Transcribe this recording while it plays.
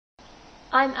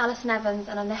I'm Alison Evans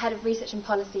and I'm the Head of Research and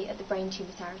Policy at the Brain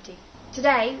Tumour Charity.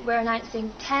 Today we're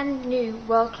announcing 10 new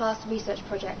world-class research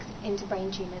projects into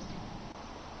brain tumours.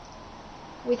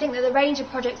 We think that the range of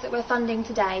projects that we're funding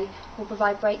today will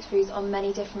provide breakthroughs on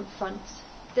many different fronts.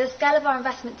 The scale of our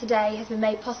investment today has been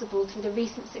made possible through the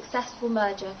recent successful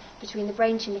merger between the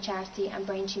Brain Tumour Charity and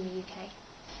Brain Tumour UK.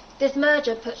 This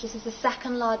merger puts us as the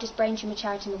second largest brain tumour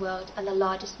charity in the world and the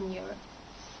largest in Europe.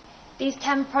 These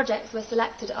 10 projects were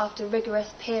selected after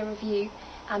rigorous peer review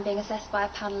and being assessed by a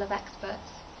panel of experts.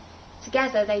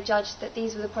 Together they judged that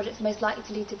these were the projects most likely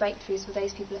to lead to breakthroughs for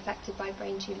those people affected by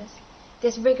brain tumours.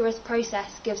 This rigorous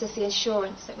process gives us the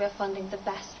assurance that we are funding the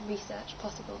best research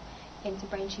possible into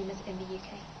brain tumours in the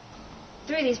UK.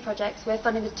 Through these projects we are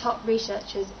funding the top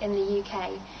researchers in the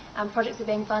UK, and projects are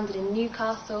being funded in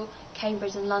Newcastle,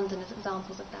 Cambridge and London as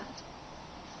examples of that.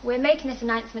 We're making this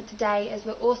announcement today as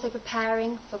we're also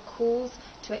preparing for calls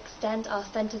to extend our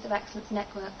Centres of Excellence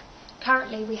network.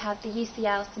 Currently we have the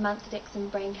UCL Samantha Dixon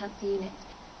Brain Cancer Unit.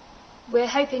 We're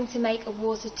hoping to make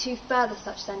awards to 2 further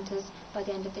such centres by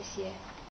the end of this year.